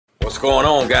What's going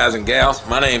on, guys and gals?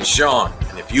 My name's Sean,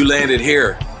 and if you landed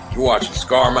here, you're watching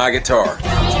Scar My Guitar.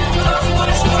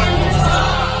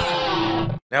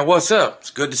 Now what's up?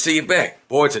 It's good to see you back.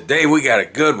 Boy, today we got a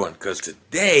good one, because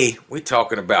today we're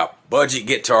talking about budget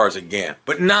guitars again.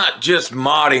 But not just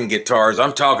modding guitars,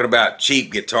 I'm talking about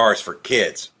cheap guitars for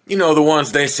kids. You know, the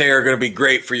ones they say are going to be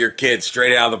great for your kids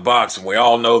straight out of the box, and we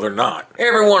all know they're not.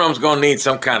 Every one of them's going to need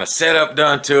some kind of setup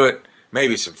done to it,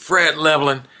 maybe some fret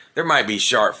leveling. There might be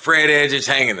sharp fret edges,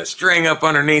 hanging the string up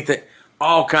underneath it.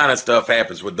 All kind of stuff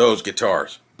happens with those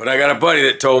guitars. But I got a buddy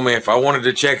that told me if I wanted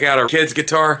to check out a kid's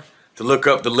guitar, to look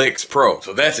up the Licks Pro.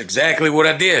 So that's exactly what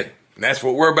I did. And that's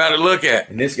what we're about to look at.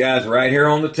 And this guy's right here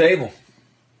on the table.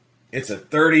 It's a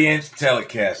 30-inch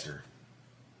Telecaster.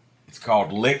 It's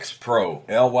called Licks Pro.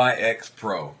 L-Y-X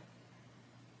Pro.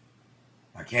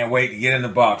 I can't wait to get in the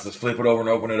box. Let's flip it over and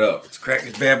open it up. Let's crack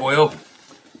this bad boy open.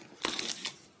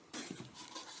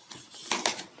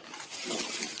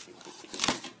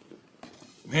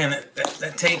 Man,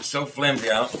 that tape's so flimsy.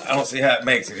 I don't see how it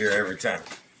makes it here every time.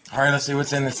 All right, let's see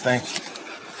what's in this thing.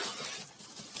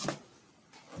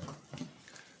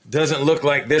 Doesn't look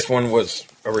like this one was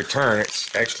a return.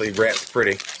 It's actually wrapped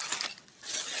pretty.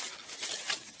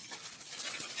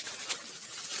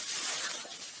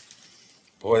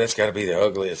 Boy, that's got to be the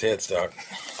ugliest headstock.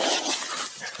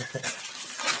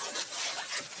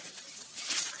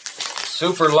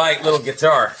 Super light little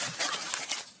guitar.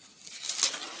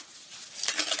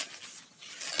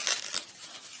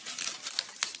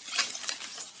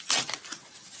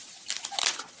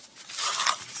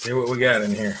 See what we got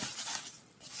in here.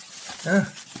 Huh.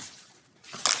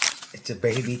 It's a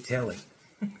baby Tele.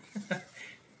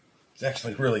 It's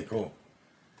actually really cool.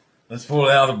 Let's pull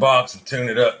it out of the box and tune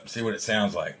it up and see what it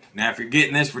sounds like. Now if you're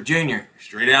getting this for Junior,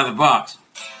 straight out of the box,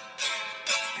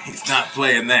 he's not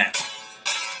playing that.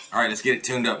 Alright, let's get it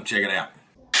tuned up and check it out.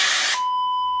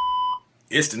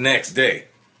 It's the next day.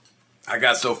 I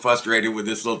got so frustrated with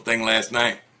this little thing last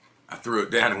night, I threw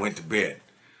it down and went to bed.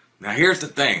 Now here's the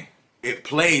thing. It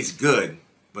plays good,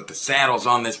 but the saddles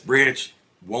on this bridge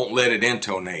won't let it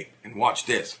intonate. And watch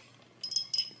this.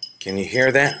 Can you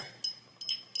hear that?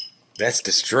 That's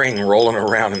the string rolling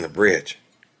around in the bridge.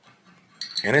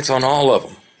 And it's on all of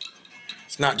them.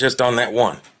 It's not just on that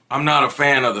one. I'm not a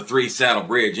fan of the 3-saddle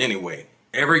bridge anyway.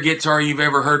 Every guitar you've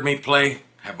ever heard me play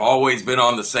have always been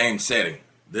on the same setting.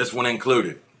 This one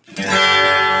included.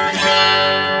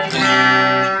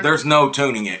 There's no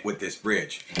tuning it with this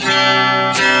bridge.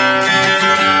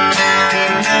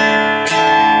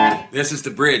 This is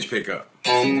the bridge pickup.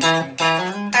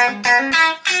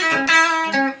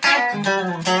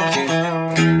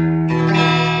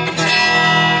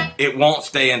 It won't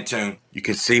stay in tune. You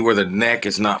can see where the neck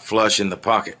is not flush in the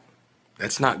pocket.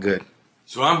 That's not good.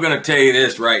 So I'm going to tell you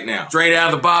this right now. Straight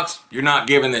out of the box, you're not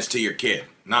giving this to your kid.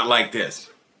 Not like this.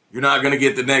 You're not going to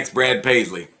get the next Brad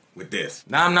Paisley with this.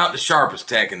 Now, I'm not the sharpest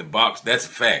tack in the box, that's a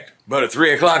fact. But at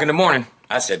 3 o'clock in the morning,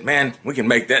 I said, man, we can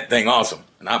make that thing awesome.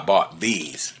 And I bought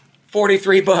these.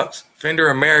 43 bucks. Fender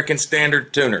American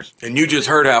Standard tuners. And you just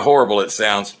heard how horrible it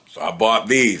sounds, so I bought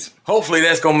these. Hopefully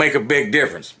that's going to make a big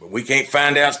difference. But we can't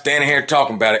find out standing here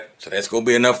talking about it, so that's going to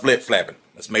be enough flip-flapping.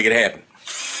 Let's make it happen.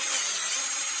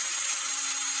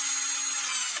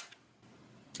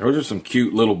 Those are some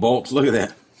cute little bolts. Look at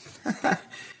that.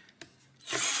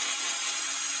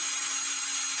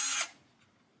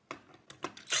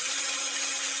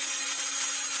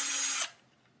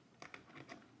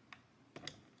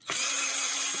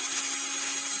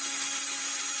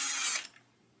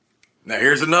 Now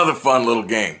here's another fun little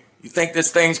game. You think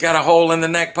this thing's got a hole in the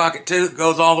neck pocket too that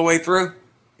goes all the way through?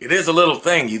 It is a little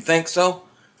thing, you think so?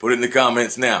 Put it in the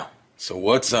comments now. So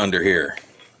what's under here?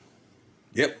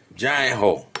 Yep, giant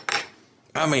hole.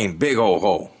 I mean big old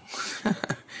hole.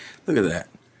 Look at that.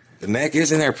 The neck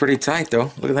is in there pretty tight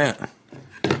though. Look at that.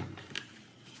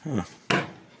 Huh.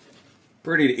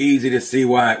 Pretty easy to see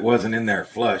why it wasn't in there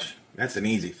flush. That's an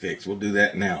easy fix. We'll do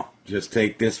that now. Just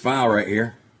take this file right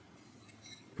here.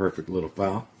 Perfect little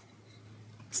file.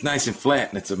 It's nice and flat,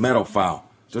 and it's a metal file,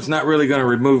 so it's not really going to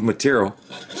remove material.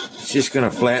 It's just going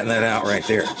to flatten that out right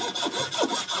there.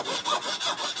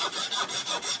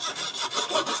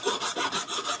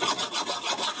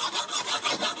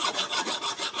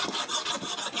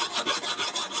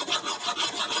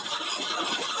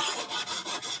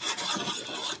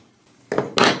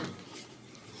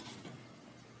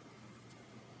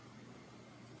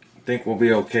 I think we'll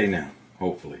be okay now,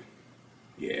 hopefully.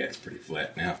 Yeah, it's pretty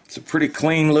flat now. It's a pretty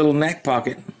clean little neck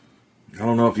pocket. I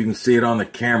don't know if you can see it on the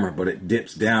camera, but it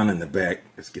dips down in the back.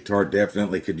 This guitar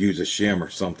definitely could use a shim or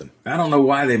something. I don't know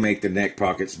why they make the neck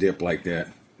pockets dip like that.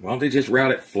 Why don't they just route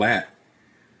it flat?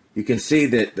 You can see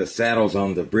that the saddles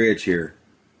on the bridge here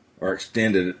are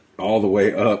extended all the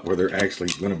way up where they're actually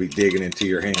going to be digging into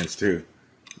your hands too.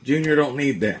 Junior don't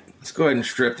need that. Let's go ahead and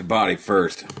strip the body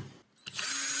first.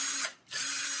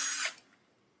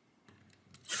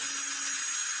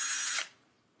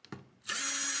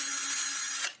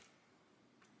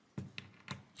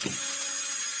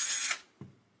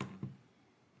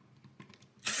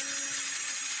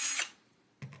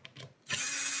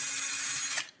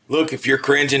 Look, if you're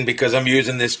cringing because I'm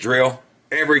using this drill,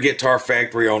 every guitar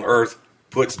factory on earth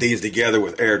puts these together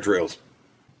with air drills.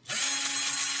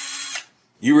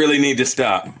 You really need to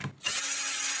stop.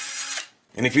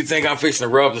 And if you think I'm fixing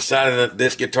to rub the side of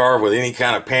this guitar with any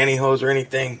kind of pantyhose or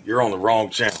anything, you're on the wrong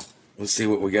channel. Let's see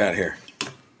what we got here.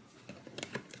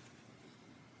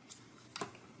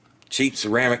 Cheap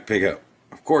ceramic pickup.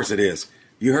 Of course it is.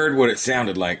 You heard what it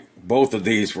sounded like. Both of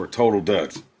these were total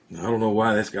duds. Now, I don't know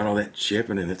why that's got all that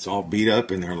chipping and it's all beat up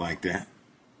in there like that.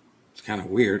 It's kind of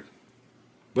weird.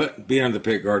 But being under the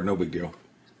pickguard, no big deal.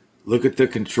 Look at the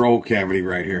control cavity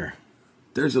right here.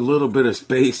 There's a little bit of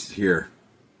space here.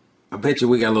 I bet you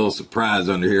we got a little surprise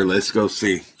under here. Let's go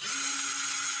see.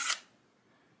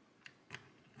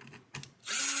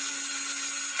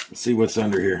 Let's see what's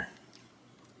under here.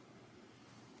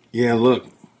 Yeah, look.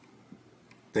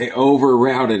 They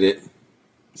over-routed it.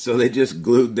 So they just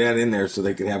glued that in there so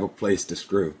they could have a place to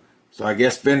screw. So I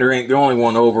guess Fender ain't the only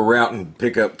one over-routing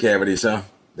pickup cavities, huh?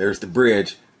 There's the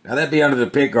bridge. Now that'd be under the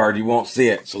pickguard. You won't see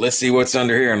it. So let's see what's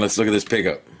under here and let's look at this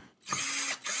pickup.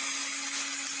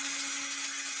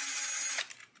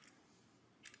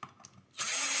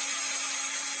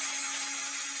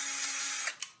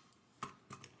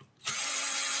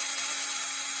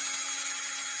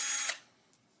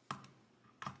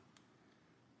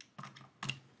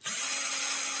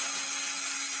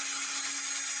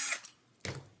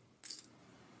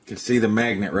 You can see the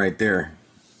magnet right there.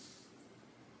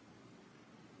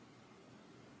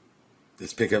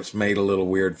 This pickup's made a little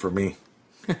weird for me.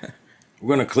 We're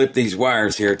going to clip these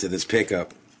wires here to this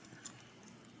pickup.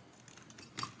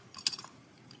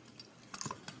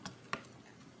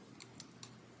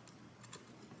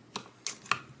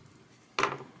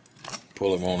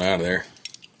 Pull them on out of there.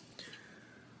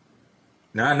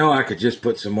 Now I know I could just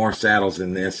put some more saddles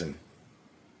in this and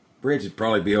bridge would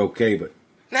probably be okay, but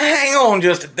now hang on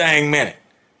just a dang minute.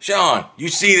 Sean, you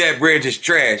see that bridge is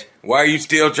trash. Why are you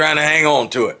still trying to hang on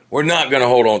to it? We're not going to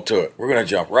hold on to it. We're going to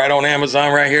jump right on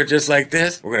Amazon right here just like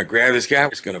this. We're going to grab this guy.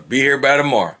 It's going to be here by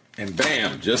tomorrow. And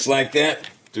bam, just like that,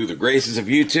 through the graces of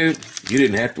YouTube, you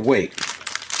didn't have to wait.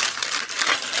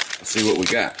 Let's see what we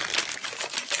got.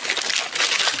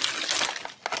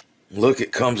 Look,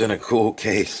 it comes in a cool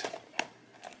case.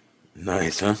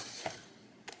 Nice, huh?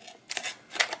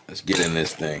 Let's get in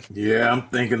this thing. Yeah, I'm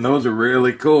thinking those are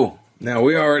really cool. Now,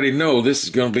 we already know this is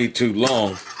going to be too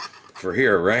long for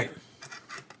here, right?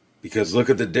 Because look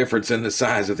at the difference in the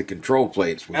size of the control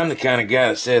plates. I'm the kind of guy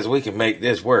that says we can make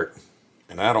this work.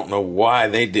 And I don't know why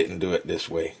they didn't do it this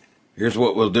way. Here's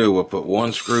what we'll do. We'll put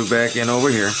one screw back in over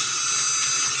here.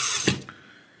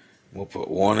 We'll put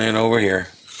one in over here.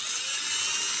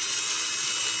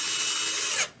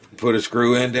 Put a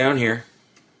screw in down here.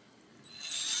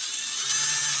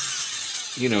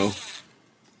 You know,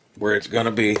 where it's going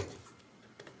to be.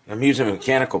 I'm using a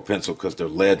mechanical pencil because the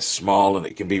lead's small and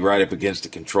it can be right up against the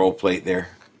control plate there.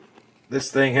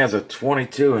 This thing has a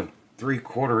 22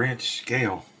 3/4 inch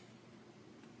scale.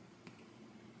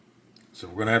 So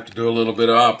we're going to have to do a little bit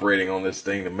of operating on this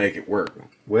thing to make it work.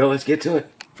 Well, let's get to it.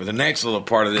 For the next little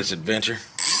part of this adventure,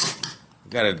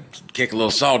 we've got to kick a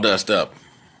little sawdust up.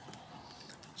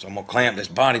 So I'm going to clamp this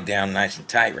body down nice and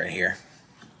tight right here.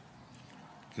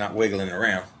 Not wiggling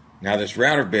around. Now this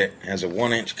router bit has a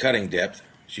 1-inch cutting depth,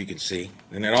 as you can see.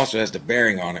 And it also has the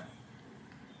bearing on it.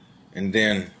 And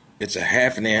then it's a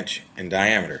 1/2 inch in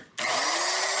diameter.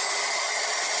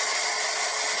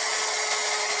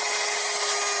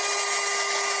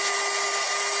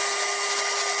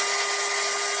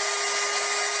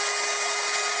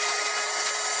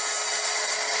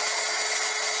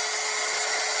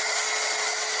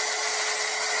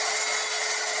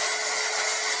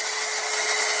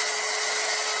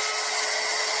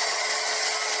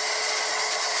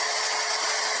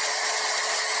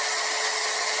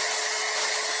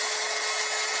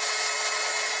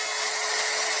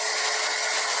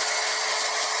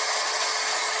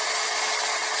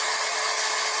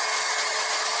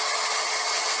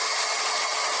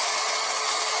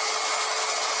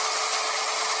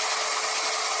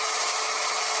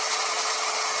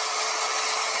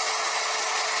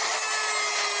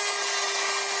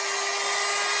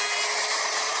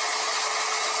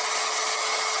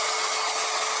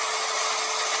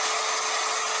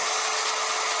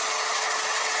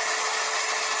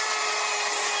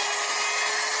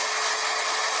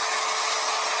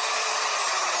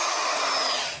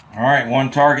 All right,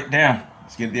 one target down.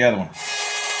 Let's get the other one.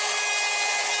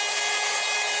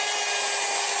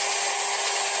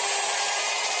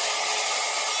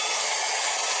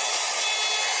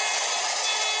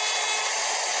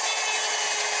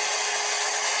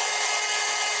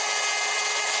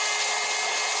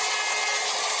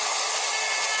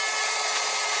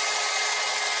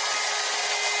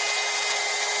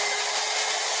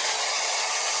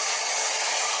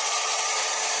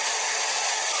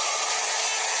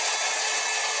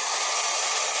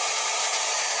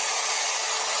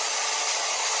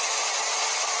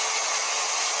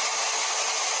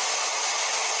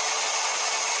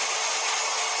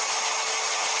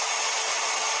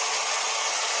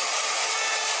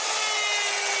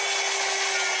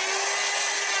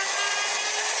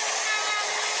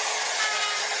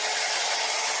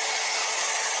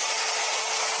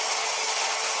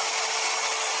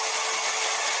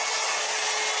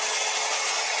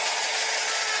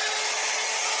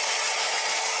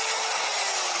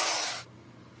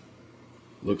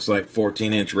 Looks like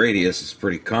 14-inch radius is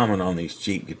pretty common on these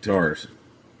cheap guitars.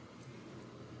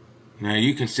 Now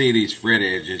you can see these fret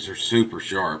edges are super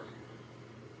sharp.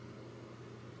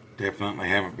 Definitely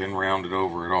haven't been rounded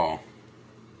over at all.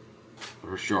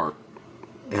 They're sharp.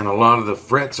 And a lot of the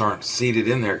frets aren't seated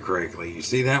in there correctly. You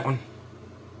see that one?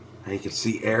 You can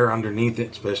see air underneath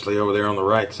it, especially over there on the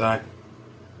right side.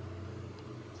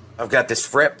 I've got this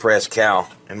fret press cowl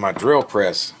in my drill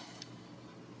press.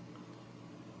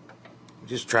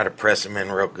 Just try to press them in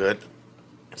real good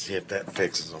and see if that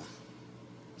fixes them.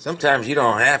 Sometimes you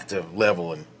don't have to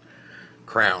level and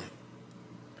crown.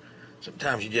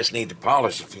 Sometimes you just need to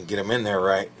polish if you can get them in there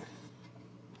right.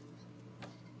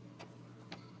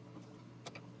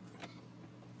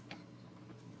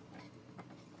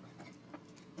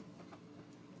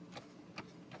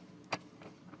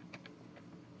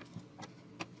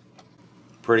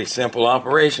 Pretty simple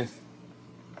operation.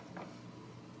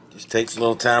 Just takes a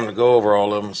little time to go over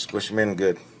all of them, squish them in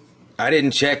good. I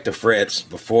didn't check the frets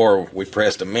before we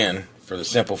pressed them in for the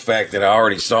simple fact that I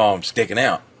already saw them sticking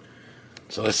out.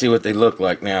 So let's see what they look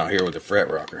like now here with the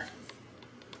fret rocker.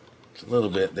 It's a little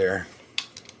bit there.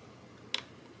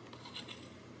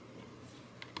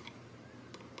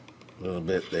 A little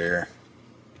bit there.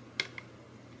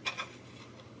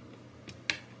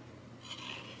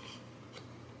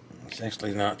 It's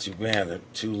actually not too bad. They're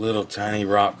two little tiny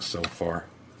rocks so far.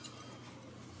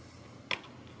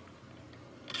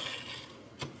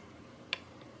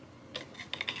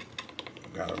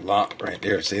 Got a lot right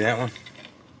there. See that one?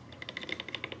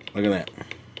 Look at that.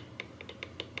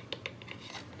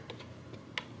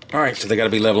 Alright, so they got to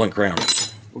be level and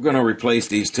crowned. We're going to replace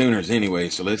these tuners anyway,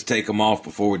 so let's take them off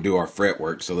before we do our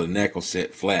fretwork so the neck will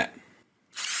sit flat.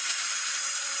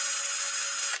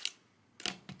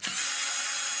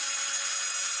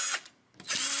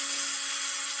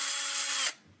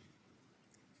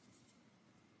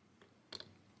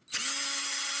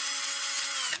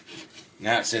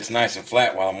 Now it sits nice and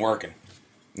flat while I'm working.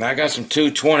 Now I got some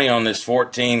 220 on this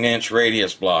 14-inch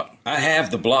radius block. I have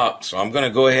the block, so I'm going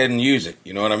to go ahead and use it.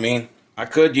 You know what I mean? I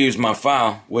could use my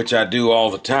file, which I do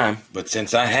all the time, but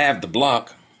since I have the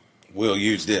block, we'll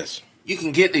use this. You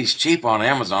can get these cheap on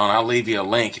Amazon. I'll leave you a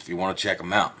link if you want to check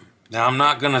them out. Now I'm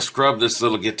not going to scrub this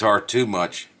little guitar too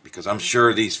much because I'm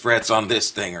sure these frets on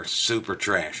this thing are super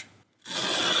trash.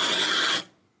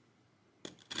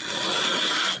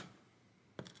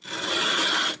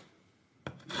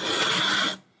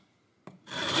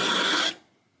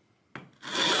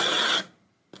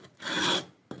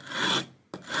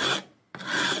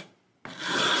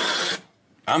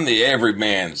 I'm the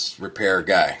everyman's repair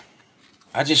guy.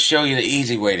 I just show you the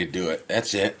easy way to do it.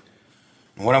 That's it.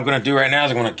 And what I'm going to do right now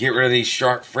is I'm going to get rid of these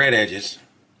sharp fret edges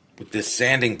with this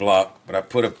sanding block, but I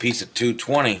put a piece of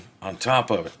 220 on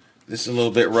top of it. This is a little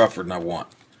bit rougher than I want.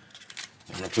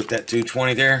 I'm going to put that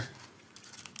 220 there.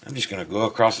 I'm just going to go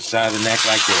across the side of the neck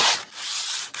like this.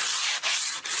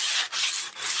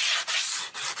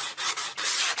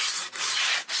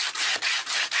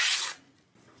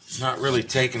 Not really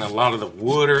taking a lot of the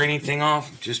wood or anything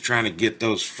off, just trying to get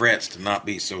those frets to not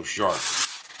be so sharp.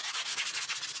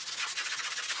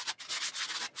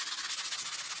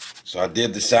 So I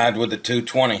did the side with the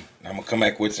 220. I'm going to come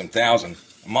back with some 1000.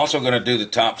 I'm also going to do the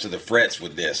tops of the frets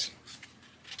with this.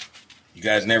 You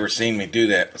guys never seen me do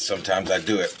that, but sometimes I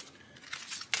do it.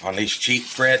 On these cheap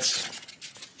frets,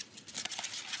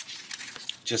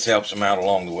 just helps them out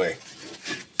along the way.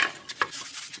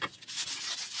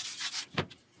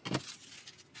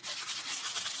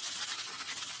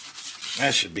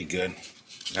 That should be good.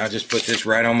 Now just put this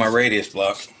right on my radius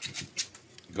block.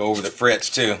 Go over the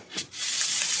frets too.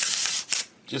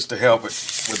 Just to help it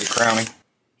with the crowning.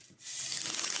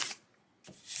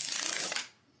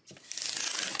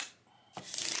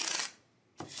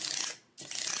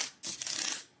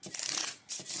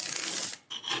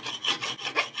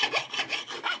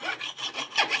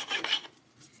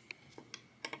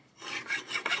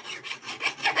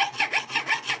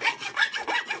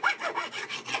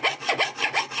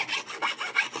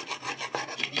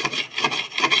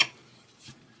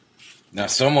 Now,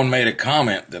 someone made a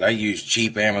comment that I use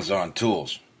cheap Amazon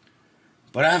tools,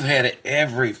 but I've had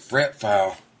every fret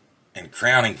file and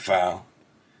crowning file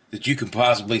that you can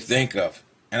possibly think of,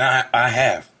 and I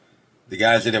have. The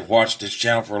guys that have watched this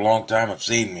channel for a long time have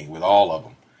seen me with all of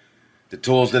them. The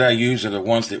tools that I use are the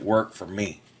ones that work for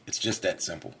me. It's just that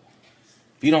simple.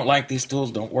 If you don't like these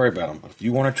tools, don't worry about them, but if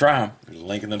you want to try them, there's a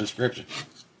link in the description.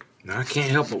 Now, I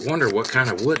can't help but wonder what kind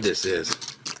of wood this is.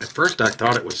 At first I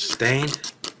thought it was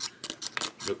stained,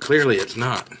 but clearly it's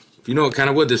not. If you know what kind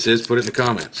of wood this is, put it in the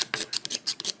comments,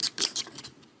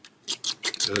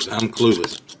 because I'm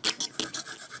clueless.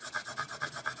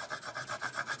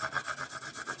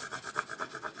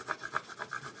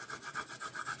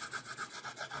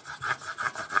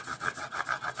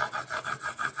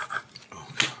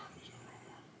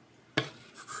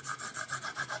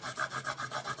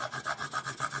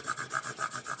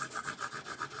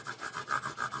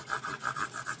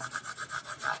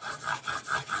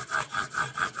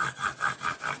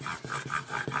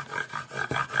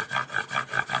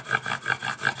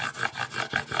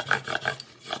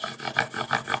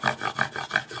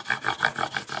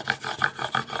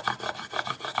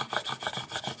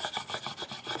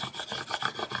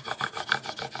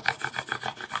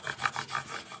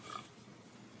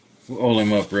 We'll oil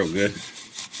him up real good.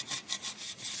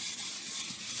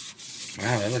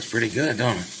 Wow, that looks pretty good,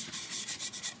 don't it?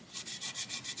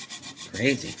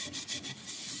 Crazy.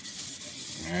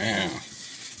 Wow.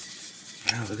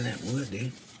 Wow, look at that wood,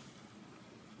 dude.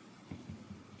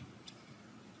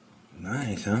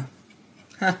 Nice, huh?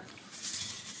 Huh.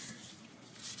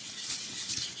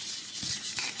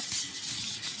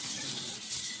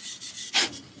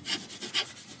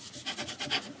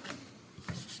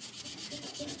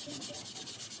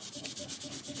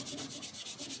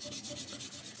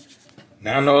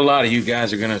 Now, I know a lot of you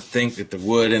guys are going to think that the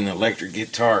wood in the electric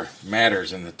guitar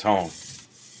matters in the tone,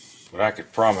 but I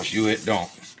could promise you it don't.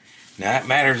 Now, it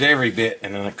matters every bit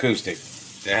in an acoustic.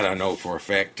 That I know for a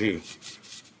fact, too.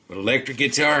 But electric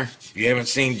guitar, if you haven't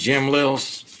seen Jim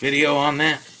Lil's video on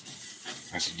that,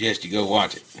 I suggest you go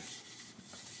watch it.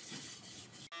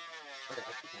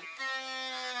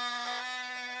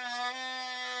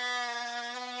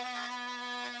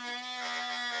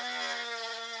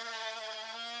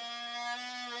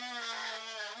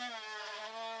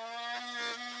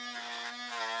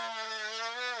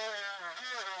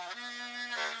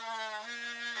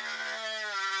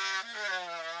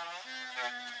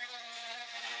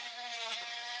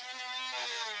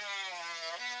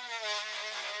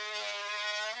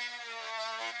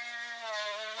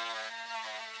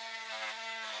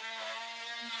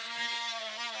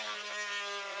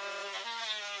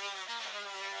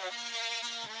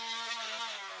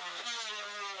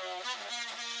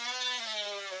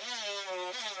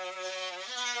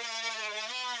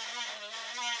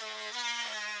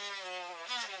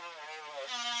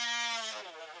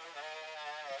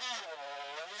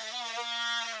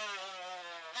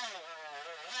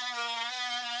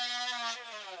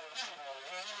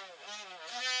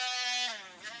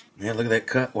 Man, look at that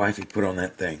cut wifey put on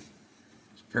that thing.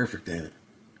 It's perfect, ain't it?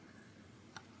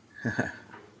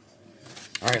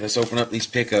 Alright, let's open up these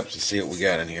pickups and see what we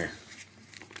got in here.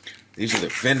 These are the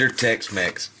Fender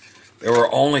Tex-Mex. They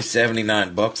were only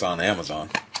 79 bucks on Amazon.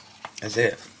 That's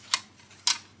it.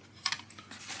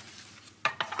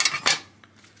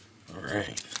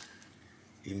 Alright.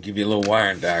 You can give you a little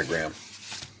wiring diagram.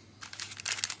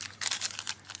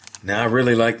 Now, I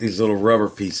really like these little rubber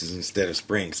pieces instead of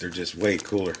springs. They're just way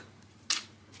cooler.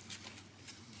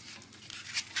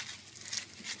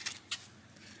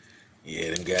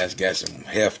 Yeah, them guys got some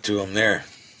heft to them there.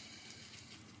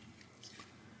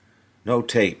 No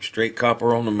tape, straight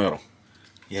copper on the middle.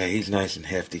 Yeah, he's nice and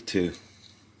hefty too.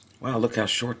 Wow, look how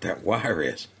short that wire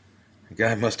is. The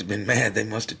guy must have been mad. They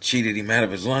must have cheated him out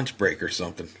of his lunch break or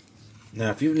something.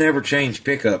 Now, if you've never changed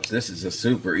pickups, this is a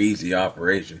super easy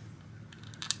operation.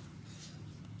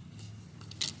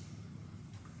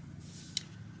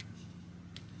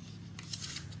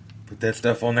 Put that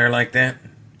stuff on there like that.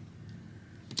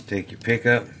 Take your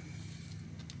pickup.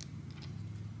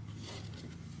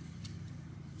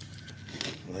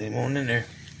 Lay them on in there.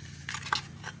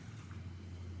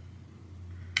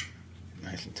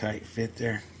 Nice and tight fit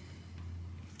there.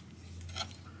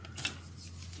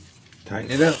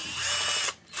 Tighten it up.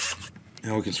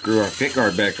 Now we can screw our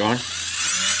pickguard back on.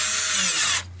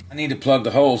 I need to plug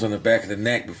the holes in the back of the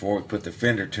neck before we put the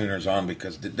fender tuners on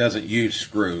because it doesn't use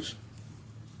screws.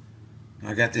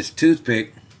 I got this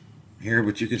toothpick here,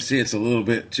 but you can see it's a little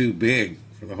bit too big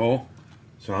for the hole.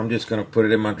 So I'm just going to put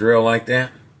it in my drill like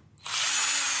that.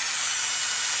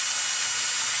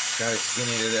 Try to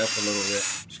skinny it up a little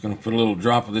bit. Just going to put a little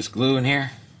drop of this glue in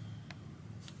here.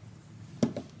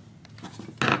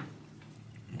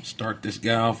 Start this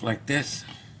guy off like this.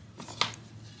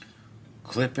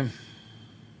 Clip him.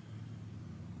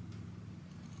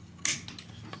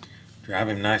 Drive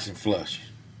him nice and flush.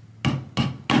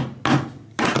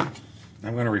 I'm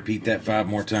going to repeat that 5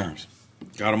 more times.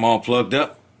 Got them all plugged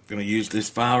up. Going to use this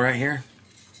file right here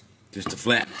just to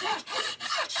flatten.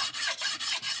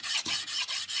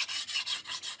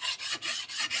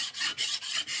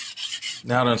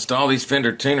 Now to install these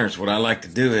fender tuners, what I like to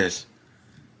do is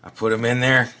I put them in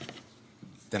there,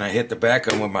 then I hit the back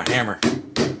of them with my hammer.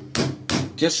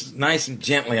 Just nice and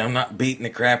gently. I'm not beating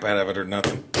the crap out of it or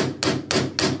nothing.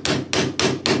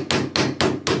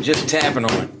 Just tapping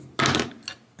on it.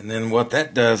 And then what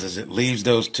that does is it leaves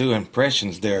those 2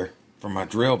 impressions there for my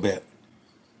drill bit.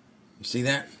 You see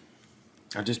that?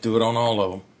 I just do it on all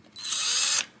of them.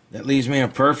 That leaves me a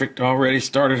perfect already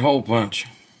started hole punch.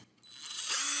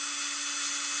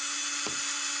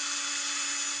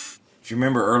 If you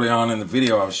remember early on in the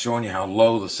video, I was showing you how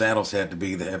low the saddles had to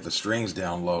be to have the strings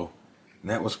down low.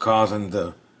 And that was causing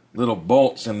the little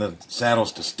bolts in the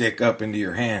saddles to stick up into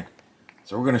your hand.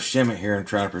 So we're going to shim it here and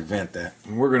try to prevent that.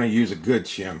 And we're going to use a good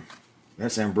shim.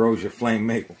 That's Ambrosia Flame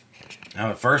Maple. Now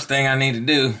the first thing I need to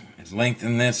do is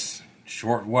lengthen this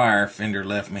short wire Fender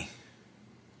left me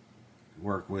to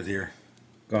work with here.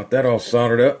 Got that all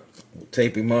soldered up. We'll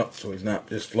tape him up so he's not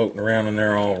just floating around in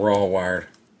there all raw wired.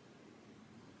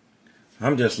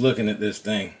 I'm just looking at this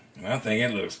thing, and I think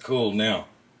it looks cool now.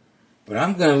 But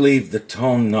I'm going to leave the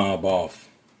tone knob off.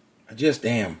 I just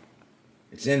am.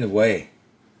 It's in the way.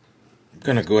 I'm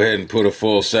going to go ahead and put a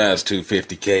full-size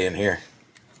 250K in here.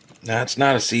 Now, it's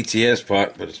not a CTS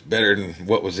pot, but it's better than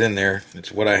what was in there.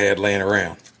 It's what I had laying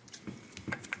around.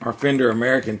 Our Fender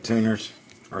American tuners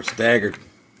are staggered,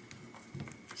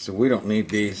 so we don't need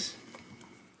these.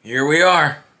 Here we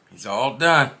are. He's all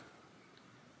done.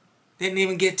 Didn't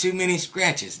even get too many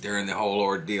scratches during the whole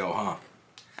ordeal, huh?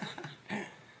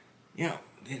 Yeah,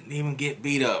 didn't even get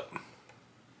beat up.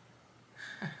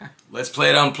 Let's play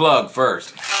it unplugged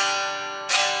first.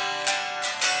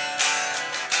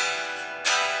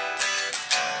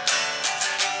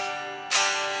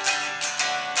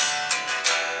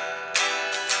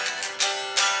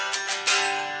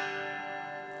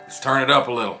 Let's turn it up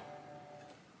a little.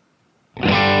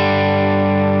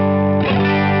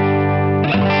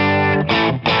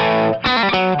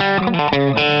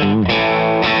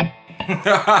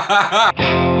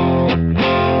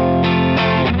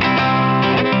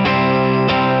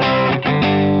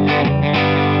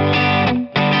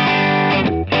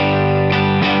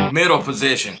 Middle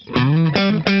position.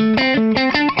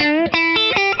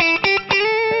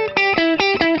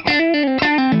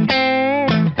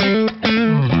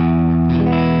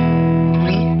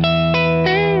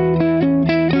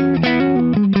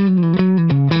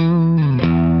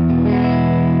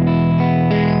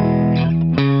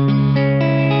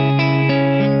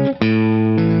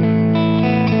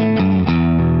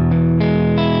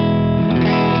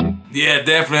 Yeah,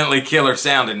 definitely killer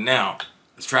sounding now.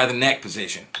 Let's try the neck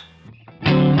position.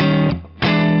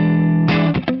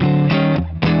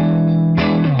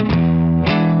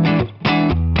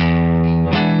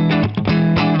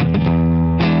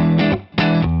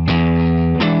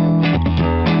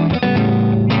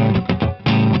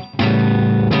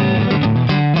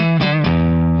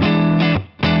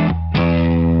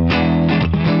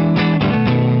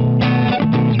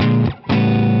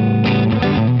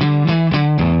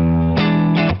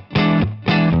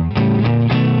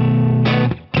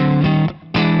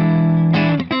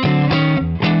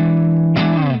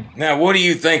 Now, what do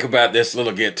you think about this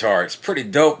little guitar? It's pretty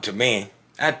dope to me.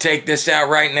 I'd take this out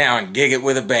right now and gig it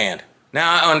with a band.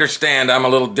 Now, I understand I'm a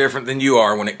little different than you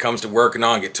are when it comes to working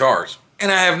on guitars.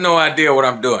 And I have no idea what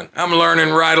I'm doing. I'm learning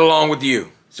right along with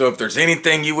you. So if there's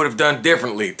anything you would have done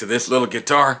differently to this little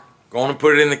guitar, go on and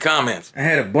put it in the comments. I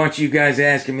had a bunch of you guys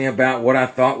asking me about what I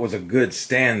thought was a good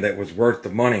stand that was worth the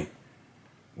money.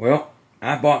 Well,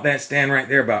 I bought that stand right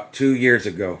there about 2 years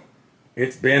ago.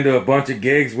 It's been to a bunch of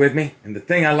gigs with me, and the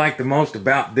thing I like the most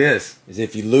about this is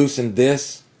if you loosen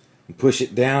this and push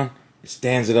it down, it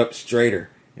stands it up straighter.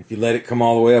 If you let it come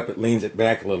all the way up, it leans it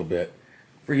back a little bit.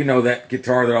 For, you know, that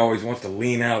guitar that always wants to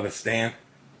lean out of the stand.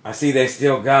 I see they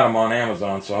still got them on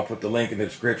Amazon, so I'll put the link in the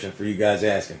description for you guys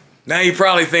asking. Now you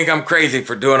probably think I'm crazy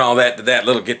for doing all that to that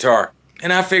little guitar.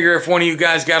 And I figure if one of you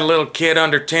guys got a little kid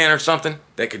under 10 or something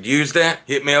that could use that,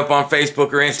 hit me up on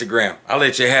Facebook or Instagram. I'll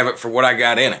let you have it for what I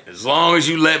got in it. As long as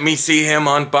you let me see him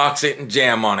unbox it and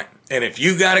jam on it. And if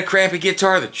you got a crappy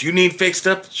guitar that you need fixed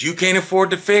up that you can't afford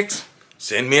to fix,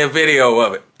 send me a video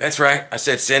of it. That's right, I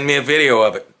said send me a video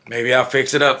of it. Maybe I'll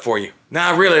fix it up for you.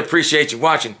 Now I really appreciate you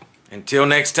watching. Until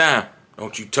next time,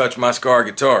 don't you touch my Scar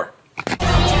guitar.